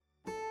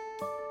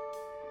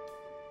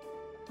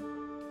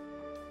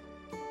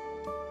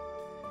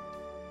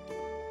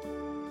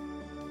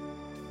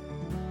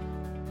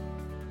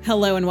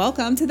Hello and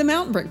welcome to the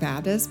Mountain Brook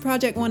Baptist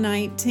Project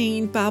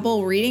 119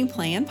 Bible Reading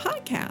Plan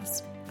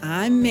podcast.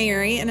 I'm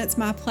Mary, and it's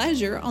my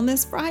pleasure on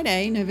this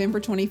Friday, November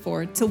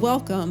 24th, to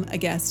welcome a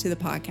guest to the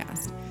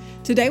podcast.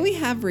 Today we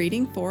have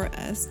reading for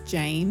us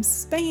James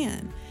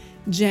Spann.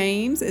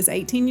 James is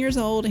 18 years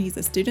old and he's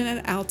a student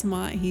at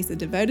Altamont. He's a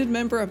devoted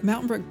member of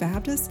Mountain Brook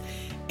Baptist,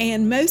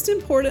 and most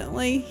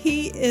importantly,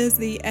 he is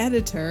the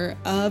editor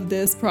of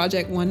this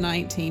Project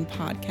 119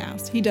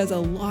 podcast. He does a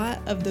lot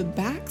of the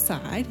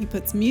backside. He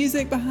puts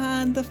music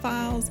behind the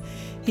files.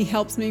 He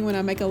helps me when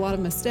I make a lot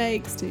of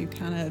mistakes to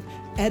kind of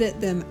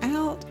edit them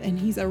out, and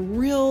he's a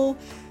real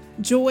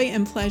joy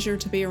and pleasure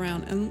to be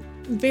around and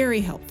very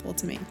helpful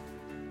to me.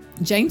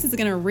 James is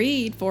going to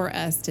read for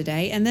us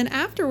today, and then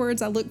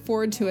afterwards I look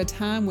forward to a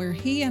time where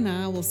he and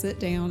I will sit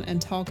down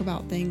and talk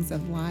about things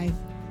of life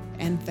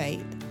and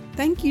faith.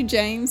 Thank you,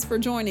 James, for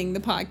joining the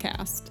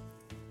podcast.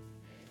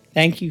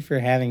 Thank you for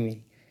having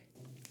me.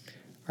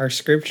 Our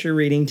scripture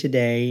reading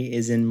today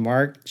is in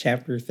Mark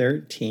chapter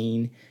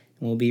 13, and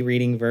we'll be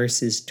reading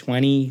verses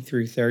 20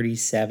 through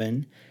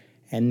 37,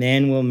 and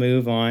then we'll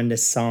move on to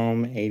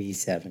Psalm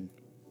 87.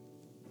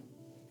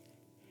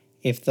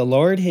 If the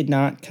Lord had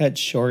not cut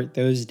short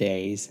those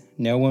days,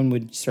 no one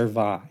would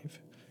survive.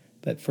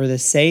 But for the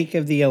sake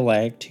of the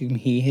elect whom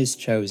he has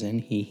chosen,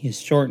 he has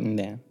shortened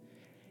them.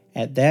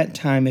 At that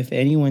time, if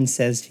anyone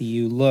says to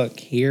you, "Look,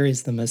 here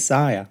is the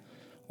Messiah,"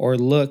 or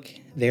 "Look,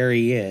 there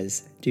he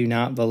is," do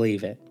not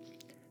believe it.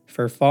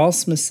 For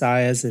false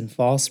messiahs and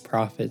false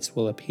prophets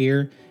will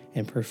appear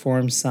and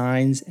perform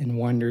signs and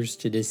wonders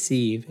to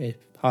deceive, if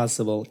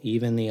possible,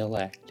 even the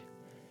elect.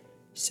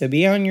 So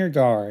be on your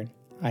guard.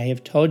 I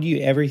have told you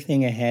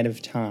everything ahead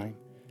of time.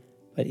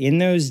 But in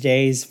those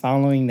days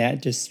following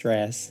that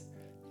distress,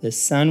 the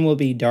sun will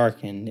be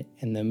darkened,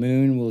 and the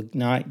moon will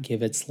not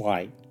give its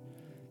light.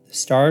 The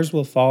stars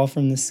will fall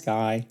from the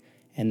sky,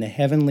 and the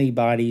heavenly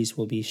bodies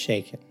will be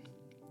shaken.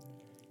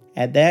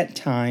 At that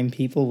time,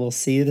 people will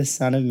see the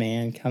Son of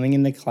Man coming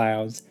in the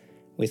clouds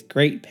with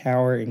great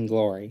power and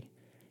glory,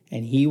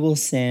 and he will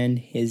send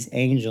his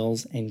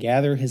angels and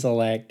gather his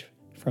elect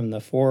from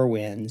the four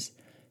winds,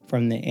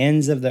 from the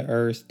ends of the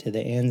earth to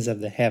the ends of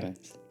the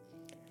heavens.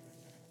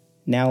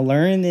 Now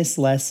learn this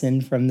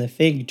lesson from the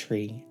fig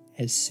tree.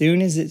 As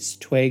soon as its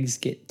twigs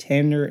get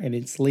tender and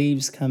its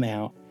leaves come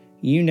out,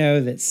 you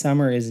know that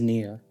summer is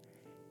near.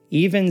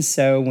 Even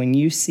so, when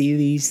you see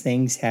these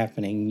things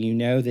happening, you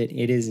know that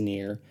it is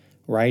near,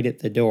 right at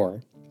the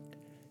door.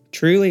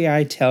 Truly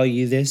I tell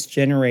you, this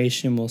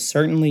generation will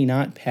certainly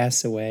not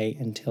pass away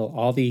until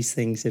all these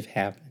things have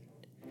happened.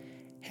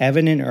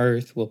 Heaven and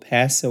earth will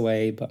pass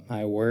away, but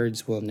my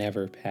words will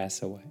never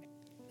pass away.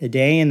 The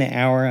day and the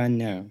hour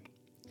unknown.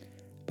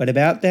 But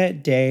about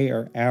that day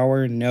or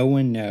hour no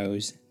one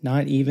knows,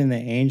 not even the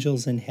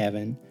angels in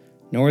heaven,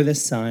 nor the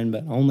Son,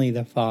 but only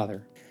the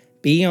Father.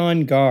 Be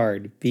on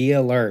guard, be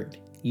alert.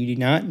 You do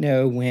not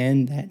know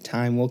when that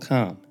time will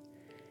come.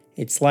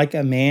 It's like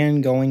a man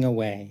going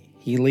away.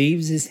 He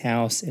leaves his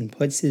house and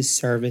puts his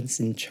servants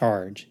in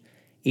charge,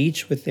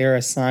 each with their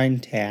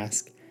assigned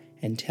task,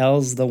 and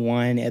tells the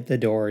one at the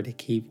door to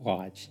keep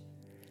watch.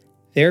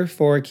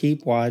 Therefore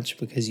keep watch,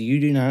 because you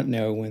do not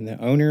know when the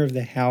owner of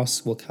the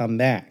house will come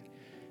back,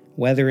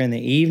 whether in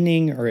the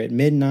evening or at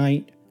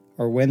midnight,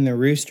 or when the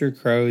rooster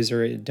crows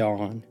or at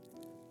dawn.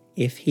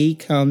 If he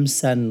comes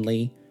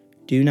suddenly,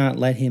 do not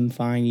let him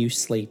find you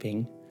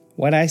sleeping.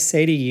 What I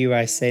say to you,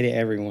 I say to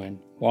everyone,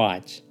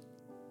 watch.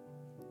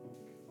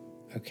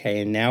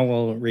 Okay, and now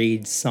we'll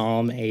read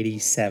Psalm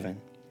 87.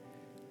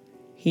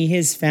 He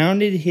has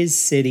founded his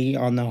city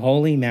on the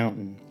holy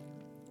mountain.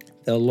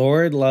 The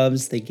Lord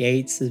loves the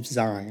gates of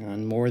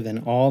Zion more than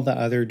all the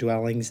other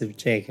dwellings of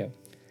Jacob.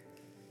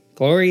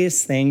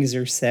 Glorious things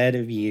are said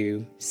of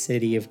you,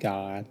 city of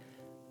God.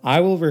 I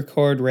will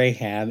record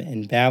Rahab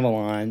and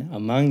Babylon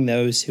among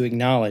those who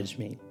acknowledge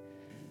me.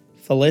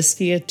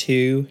 Philistia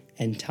too,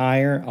 and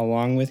Tyre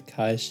along with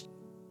Cush,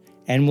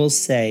 and will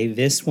say,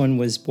 this one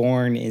was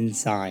born in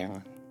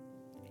Zion.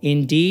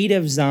 Indeed,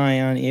 of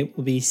Zion it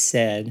will be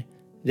said,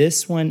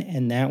 this one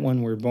and that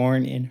one were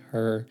born in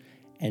her,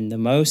 and the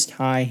Most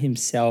High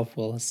himself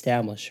will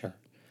establish her.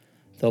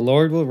 The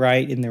Lord will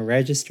write in the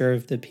register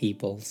of the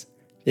peoples,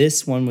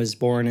 this one was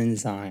born in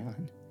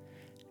Zion.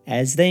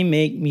 As they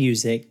make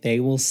music, they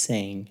will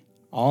sing,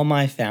 all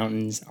my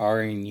fountains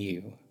are in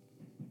you.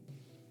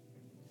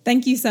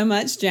 Thank you so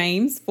much,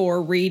 James,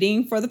 for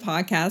reading for the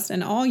podcast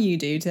and all you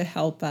do to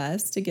help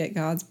us to get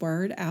God's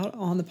word out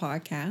on the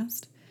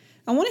podcast.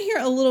 I want to hear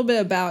a little bit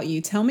about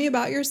you. Tell me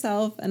about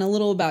yourself and a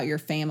little about your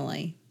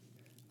family.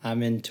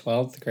 I'm in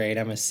 12th grade.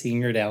 I'm a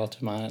senior at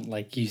Altamont,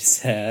 like you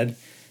said,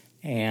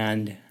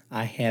 and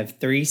I have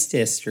 3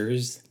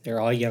 sisters. They're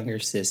all younger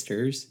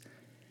sisters,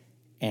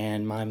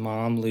 and my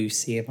mom,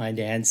 Lucy, and my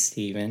dad,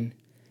 Stephen.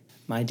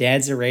 My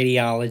dad's a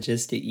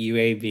radiologist at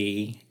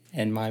UAB,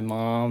 and my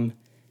mom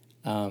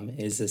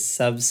is a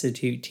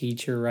substitute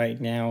teacher right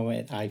now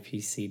at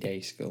IPC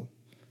Day School.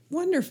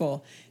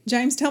 Wonderful.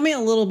 James, tell me a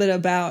little bit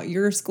about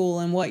your school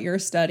and what you're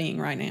studying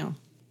right now.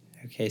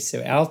 Okay,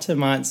 so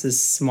Altamont's a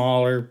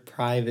smaller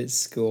private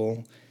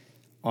school,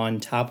 on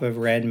top of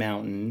Red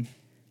Mountain.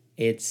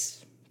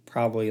 It's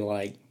probably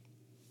like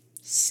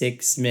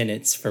 6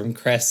 minutes from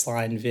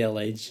Crestline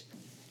Village.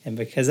 And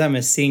because I'm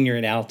a senior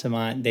at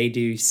Altamont, they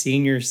do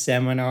senior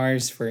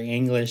seminars for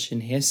English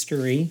and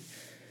history.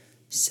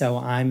 So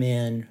I'm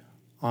in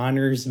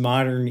Honors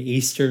Modern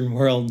Eastern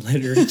World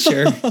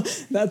Literature.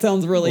 That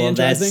sounds really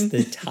interesting.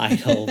 That's the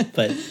title,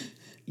 but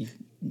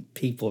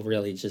people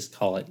really just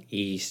call it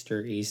East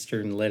or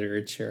Eastern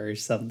Literature or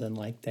something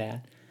like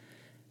that.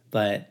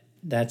 But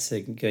that's a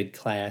good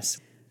class.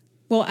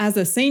 Well, as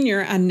a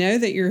senior, I know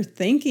that you're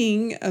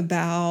thinking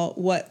about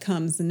what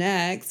comes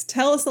next.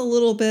 Tell us a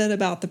little bit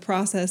about the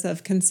process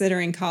of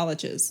considering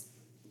colleges.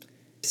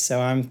 So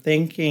I'm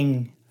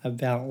thinking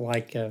about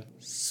like a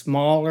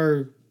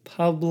smaller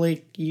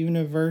public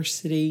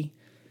university.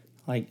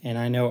 And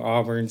I know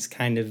Auburn's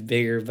kind of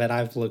bigger, but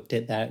I've looked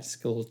at that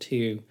school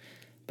too.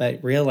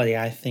 But really,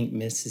 I think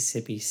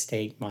Mississippi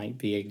State might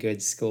be a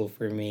good school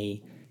for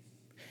me.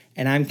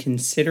 And I'm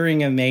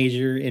considering a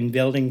major in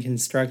building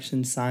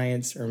construction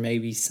science or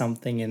maybe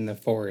something in the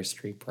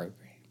forestry program.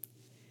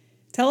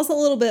 Tell us a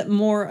little bit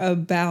more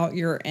about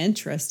your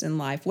interest in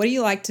life. What do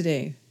you like to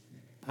do?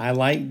 I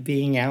like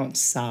being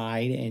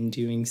outside and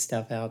doing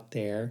stuff out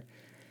there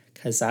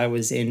because I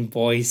was in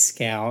Boy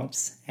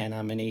Scouts and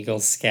I'm an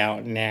Eagle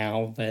Scout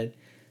now, but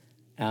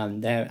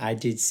I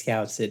did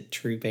Scouts at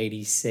Troop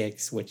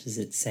 86, which is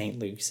at St.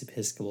 Luke's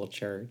Episcopal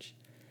Church.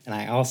 And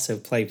I also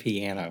play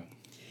piano.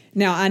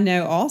 Now, I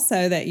know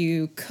also that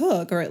you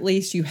cook, or at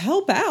least you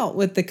help out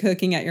with the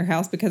cooking at your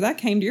house, because I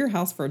came to your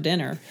house for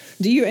dinner.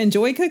 Do you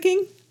enjoy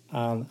cooking?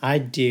 I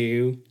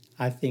do.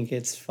 I think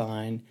it's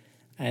fun.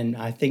 And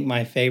I think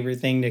my favorite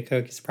thing to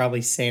cook is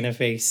probably Santa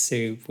Fe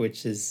soup,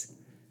 which is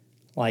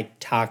like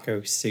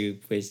taco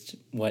soup, which is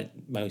what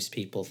most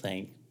people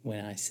think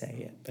when I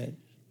say it. But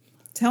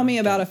tell me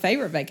about a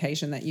favorite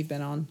vacation that you've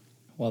been on.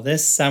 Well,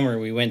 this summer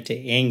we went to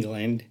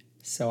England,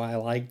 so I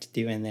liked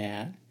doing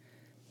that.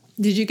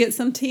 Did you get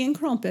some tea and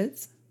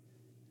crumpets?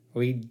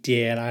 We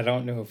did. I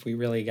don't know if we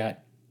really got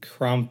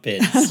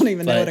crumpets. I don't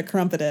even know what a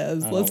crumpet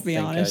is. Let's be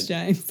honest,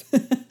 James.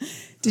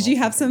 Did you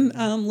have some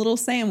little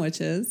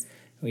sandwiches?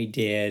 We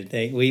did.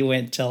 We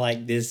went to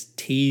like this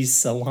tea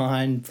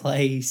salon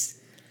place,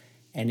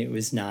 and it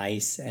was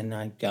nice. And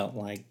I got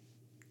like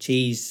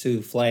cheese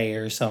souffle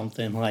or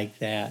something like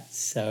that.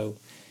 So,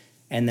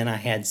 and then I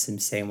had some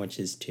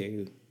sandwiches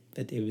too,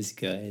 but it was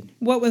good.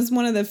 What was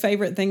one of the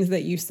favorite things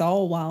that you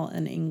saw while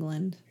in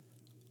England?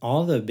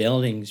 All the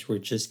buildings were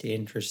just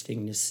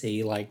interesting to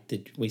see.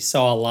 We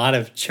saw a lot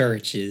of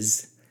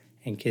churches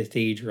and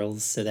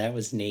cathedrals, so that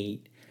was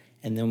neat.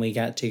 And then we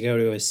got to go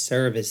to a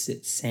service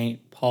at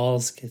St.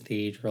 Paul's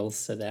Cathedral,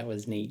 so that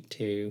was neat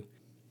too.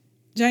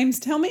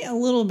 James, tell me a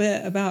little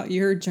bit about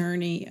your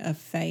journey of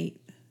faith.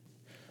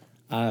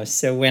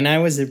 So when I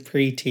was a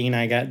preteen,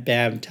 I got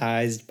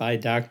baptized by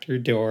Dr.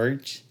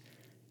 Dorch.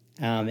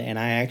 And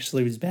I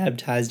actually was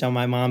baptized on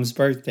my mom's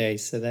birthday,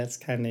 so that's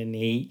kind of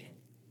neat.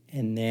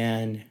 And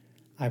then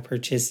I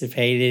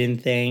participated in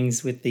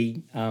things with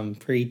the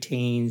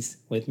preteens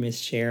with Miss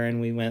Sharon.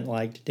 We went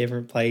to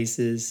different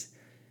places,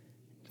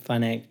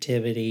 fun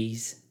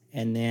activities.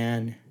 And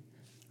then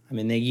I'm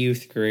in the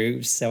youth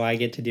group, so I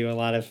get to do a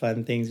lot of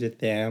fun things with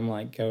them,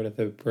 like go to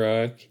the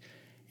brook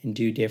and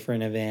do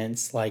different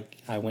events. Like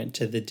I went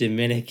to the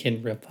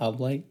Dominican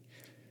Republic,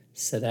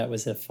 so that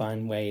was a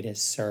fun way to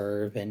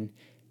serve and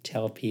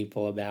tell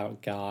people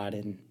about God,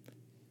 and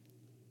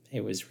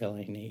it was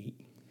really neat.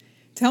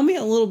 Tell me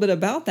a little bit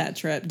about that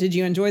trip. Did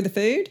you enjoy the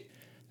food?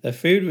 The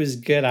food was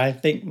good. I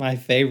think my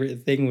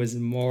favorite thing was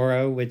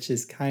moro, which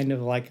is kind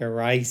of like a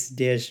rice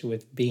dish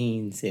with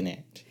beans in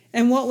it.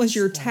 And what was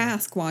your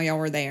task while y'all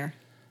were there?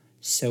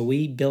 So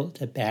we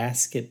built a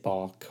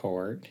basketball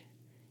court,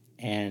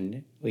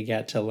 and we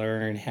got to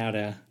learn how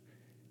to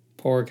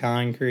pour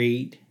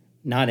concrete.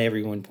 Not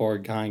everyone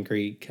poured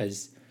concrete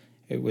because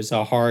it was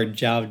a hard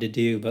job to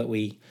do, but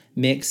we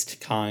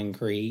mixed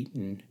concrete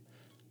and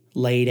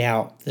laid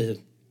out the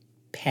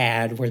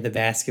pad where the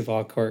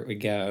basketball court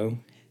would go.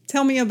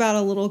 Tell me about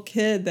a little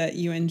kid that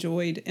you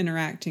enjoyed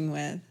interacting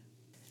with.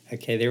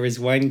 Okay, there was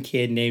one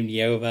kid named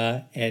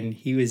Yova, and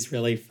he was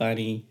really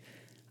funny.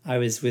 I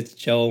was with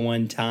Joel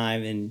one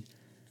time, and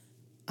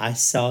I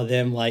saw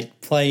them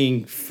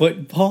playing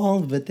football,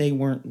 but they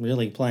weren't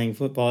really playing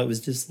football. It was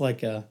just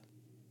like a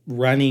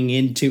running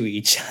into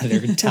each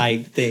other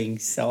type thing.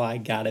 So I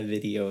got a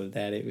video of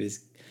that. It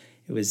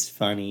was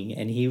funny,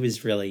 and he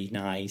was really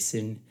nice.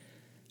 And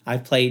I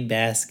played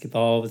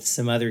basketball with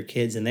some other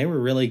kids, and they were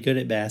really good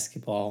at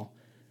basketball,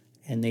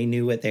 and they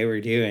knew what they were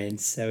doing.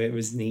 So it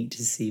was neat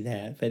to see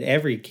that. But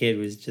every kid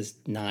was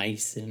just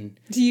nice. And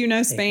do you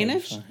know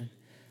Spanish?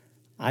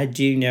 I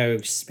do know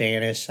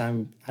Spanish.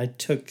 I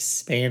took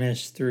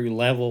Spanish through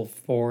level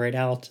 4 at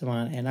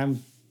Altamont, and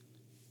I'm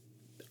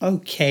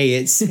okay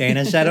at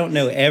Spanish. I don't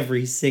know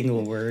every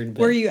single word.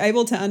 But were you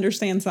able to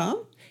understand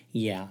some?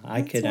 Yeah,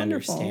 I could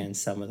understand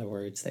some of the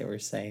words they were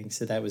saying,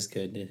 so that was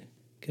good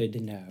to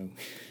know.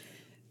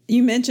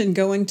 You mentioned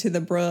going to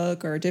the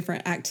brook or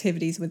different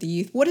activities with the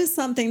youth. What is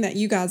something that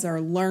you guys are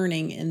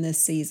learning in this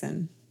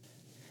season?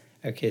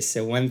 Okay,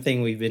 so one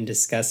thing we've been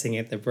discussing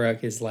at the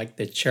brook is like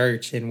the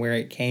church and where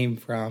it came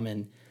from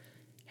and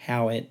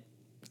how it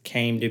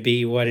came to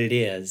be what it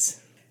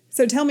is.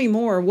 So tell me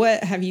more.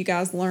 What have you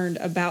guys learned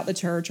about the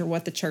church or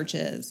what the church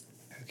is?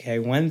 Okay,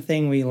 one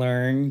thing we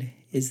learned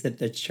is that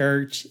the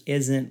church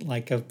isn't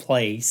like a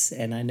place,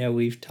 and I know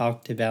we've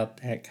talked about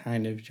that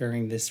kind of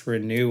during this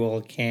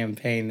renewal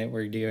campaign that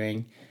we're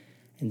doing,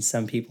 and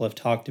some people have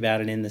talked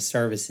about it in the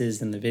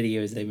services and the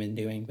videos they've been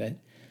doing, but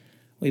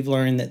we've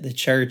learned that the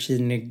church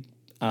isn't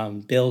a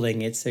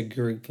building, it's a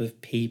group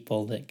of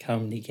people that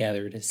come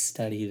together to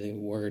study the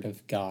Word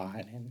of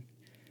God. And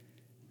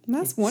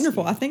That's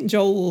wonderful. I think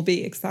Joel will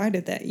be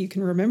excited that you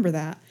can remember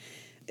that.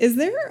 Is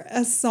there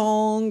a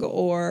song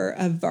or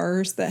a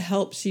verse that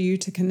helps you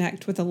to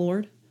connect with the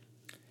Lord?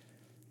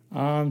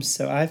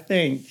 So I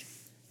think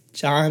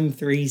John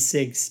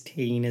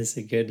 3:16 is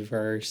a good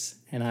verse,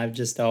 and I've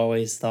just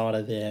always thought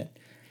of it.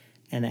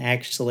 And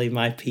actually,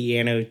 my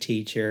piano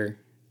teacher,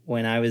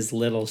 when I was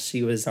little,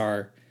 she was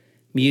our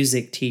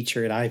music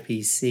teacher at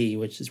IPC,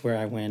 which is where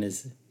I went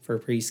for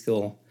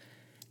preschool.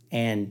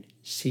 And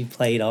she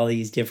played all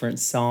these different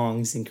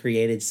songs and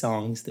created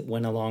songs that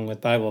went along with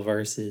Bible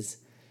verses.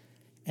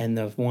 And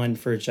the one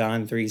for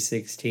John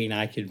 3:16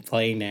 I could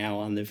play now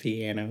on the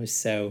piano.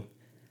 So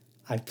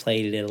I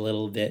played it a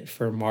little bit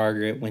for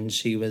Margaret when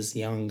she was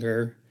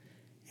younger.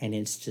 And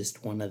it's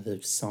just one of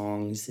the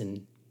songs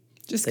and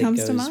Just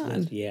comes to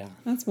mind. Yeah.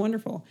 That's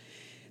wonderful.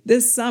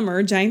 This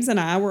summer, James and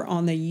I were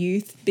on the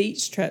youth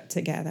beach trip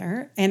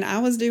together, and I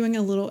was doing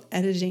a little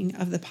editing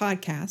of the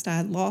podcast. I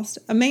had lost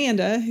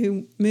Amanda,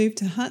 who moved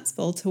to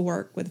Huntsville to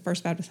work with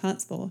First Baptist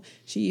Huntsville.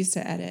 She used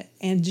to edit,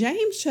 and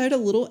James showed a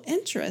little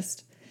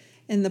interest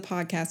in the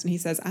podcast, and he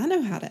says, I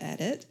know how to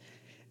edit.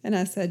 And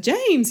I said,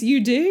 James,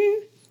 you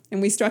do?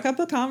 And we struck up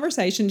a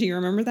conversation. Do you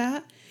remember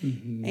that?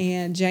 Mm-hmm.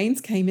 And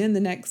James came in the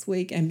next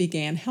week and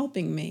began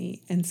helping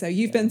me. And so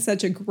you've been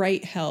such a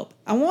great help.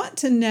 I want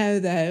to know,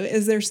 though,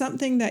 is there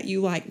something that you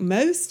like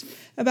most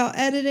about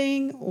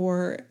editing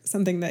or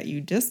something that you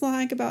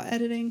dislike about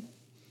editing?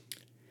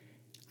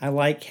 I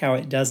like how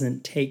it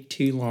doesn't take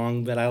too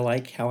long, but I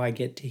like how I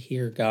get to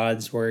hear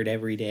God's word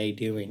every day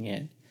doing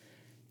it.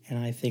 And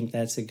I think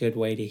that's a good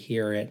way to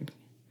hear it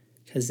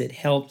because it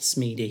helps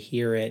me to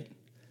hear it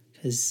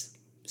because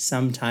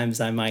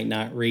sometimes I might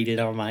not read it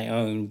on my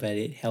own, but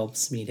it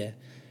helps me to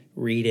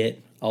read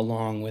it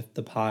along with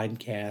the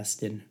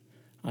podcast and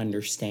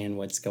understand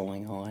what's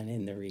going on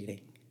in the reading.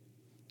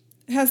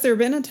 Has there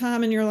been a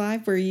time in your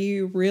life where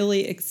you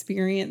really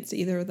experienced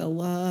either the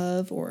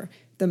love or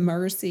the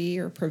mercy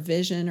or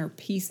provision or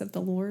peace of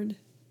the Lord?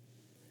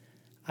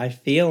 I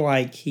feel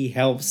like He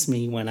helps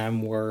me when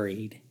I'm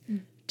worried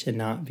to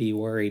not be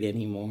worried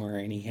anymore,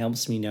 and He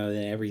helps me know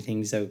that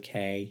everything's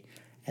okay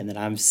and that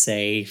I'm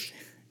safe.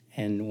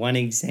 And one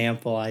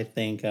example I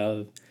think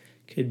of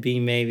could be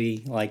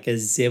maybe like a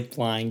zip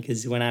line,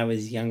 because when I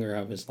was younger,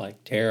 I was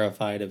like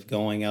terrified of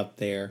going up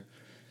there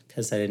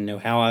because I didn't know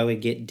how I would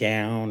get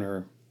down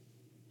or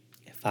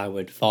if I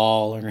would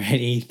fall or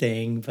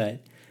anything.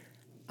 But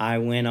I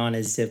went on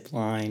a zip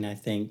line, I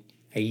think,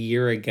 a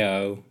year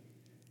ago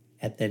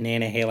at the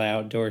Nantahala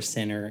Outdoor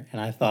Center,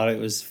 and I thought it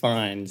was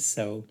fun.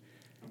 So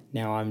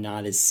now I'm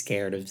not as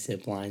scared of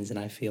zip lines, and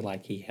I feel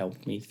like He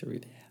helped me through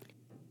that.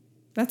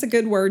 That's a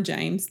good word,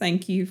 James.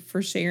 Thank you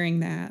for sharing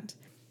that.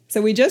 So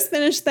we just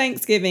finished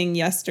Thanksgiving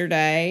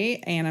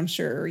yesterday, and I'm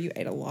sure you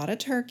ate a lot of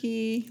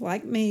turkey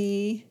like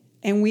me,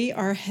 and we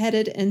are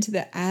headed into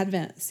the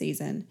Advent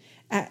season.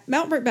 At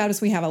Mountain Brook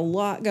Baptist, we have a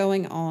lot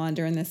going on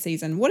during this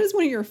season. What is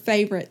one of your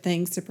favorite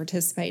things to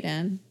participate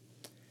in?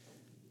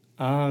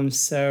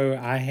 So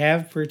I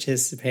have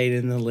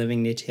participated in the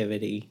Living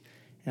Nativity,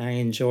 and I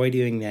enjoy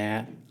doing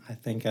that. I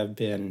think I've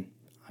been,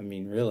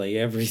 really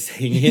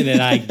everything in it,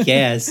 I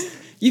guess.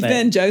 You've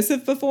been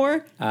Joseph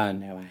before?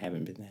 No, I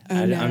haven't been that.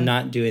 Oh, no. I'm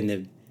not doing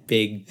the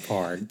big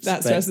parts.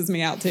 That stresses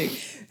me out, too.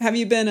 Have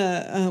you been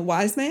a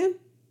wise man?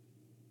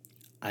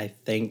 I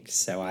think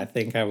so. I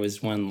think I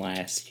was one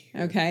last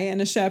year. Okay,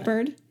 and a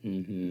shepherd?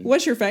 Mm-hmm.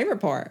 What's your favorite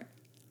part?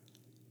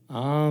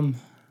 I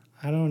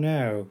don't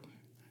know.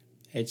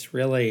 It's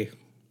really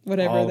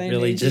whatever all they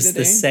really need just you to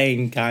the do.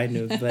 Same kind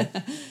of,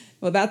 but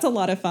well, that's a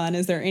lot of fun.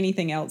 Is there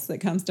anything else that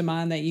comes to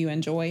mind that you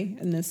enjoy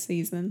in this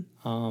season?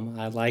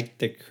 I like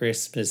the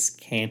Christmas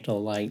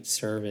candlelight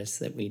service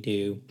that we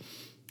do.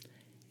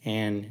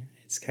 And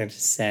it's kind of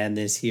sad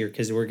this year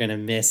because we're going to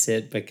miss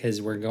it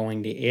because we're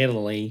going to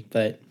Italy,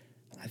 but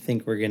I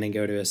think we're going to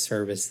go to a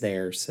service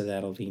there, so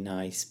that'll be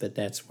nice. But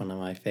that's one of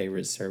my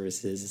favorite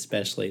services,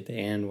 especially at the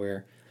end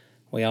where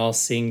we all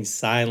sing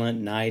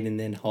Silent Night and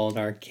then hold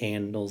our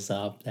candles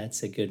up.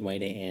 That's a good way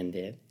to end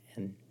it,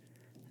 and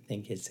I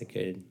think it's a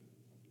good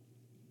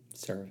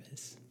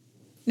service.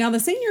 Now,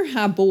 the senior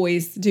high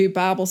boys do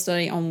Bible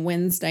study on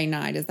Wednesday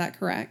night. Is that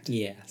correct?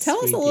 Yes.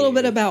 Tell us a little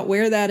bit about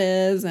where that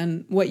is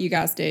and what you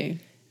guys do.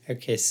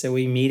 Okay, so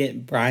we meet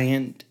at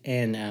Bryant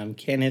and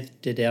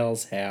Kenneth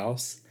Diddell's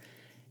house,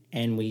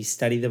 and we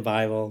study the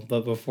Bible.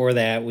 But before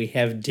that, we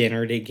have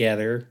dinner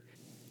together.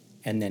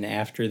 And then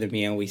after the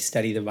meal, we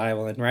study the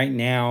Bible. And right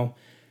now,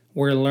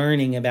 we're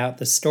learning about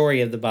the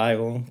story of the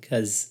Bible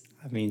because,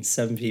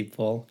 some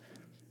people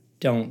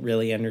don't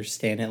really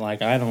understand it.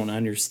 Like, I don't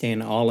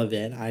understand all of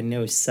it. I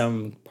know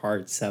some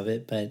parts of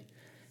it,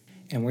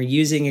 and we're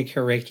using a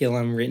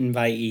curriculum written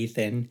by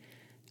Ethan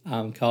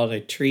called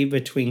A Tree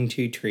Between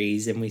Two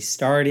Trees. And we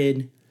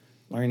started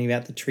learning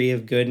about the tree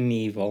of good and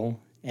evil.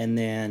 And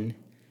then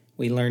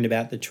we learned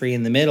about the tree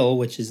in the middle,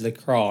 which is the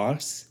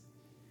cross.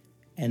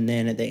 And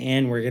then at the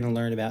end, we're going to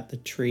learn about the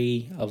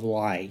tree of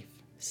life.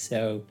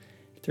 So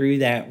through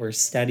that, we're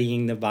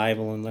studying the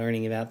Bible and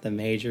learning about the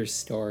major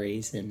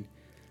stories and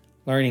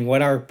learning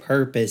what our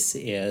purpose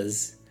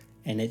is.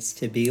 And it's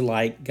to be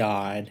like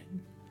God,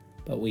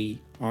 but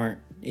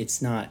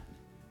it's not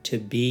to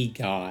be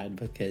God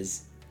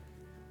because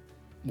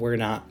we're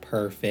not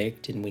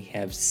perfect and we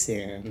have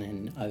sin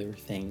and other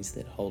things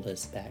that hold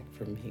us back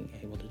from being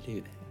able to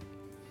do that.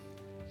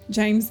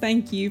 James,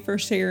 thank you for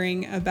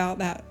sharing about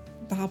that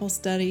Bible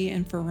study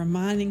and for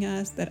reminding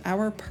us that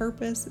our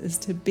purpose is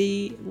to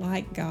be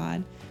like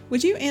God.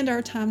 Would you end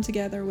our time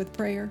together with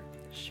prayer?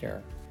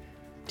 Sure.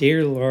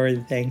 Dear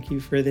Lord, thank you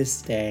for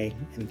this day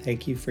and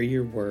thank you for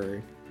your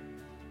word,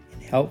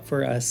 and help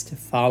for us to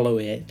follow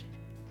it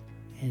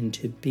and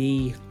to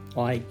be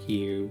like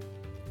you.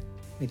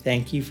 We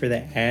thank you for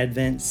the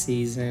Advent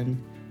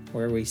season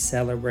where we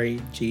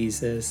celebrate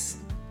Jesus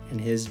and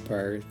his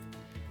birth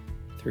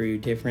through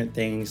different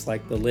things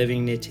like the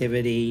Living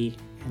Nativity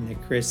and the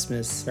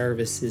Christmas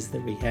services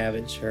that we have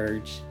at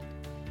church,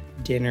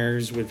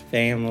 dinners with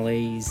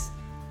families,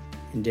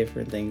 and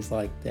different things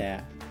like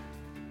that.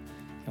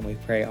 And we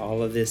pray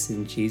all of this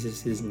in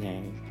Jesus'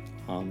 name.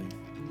 Amen.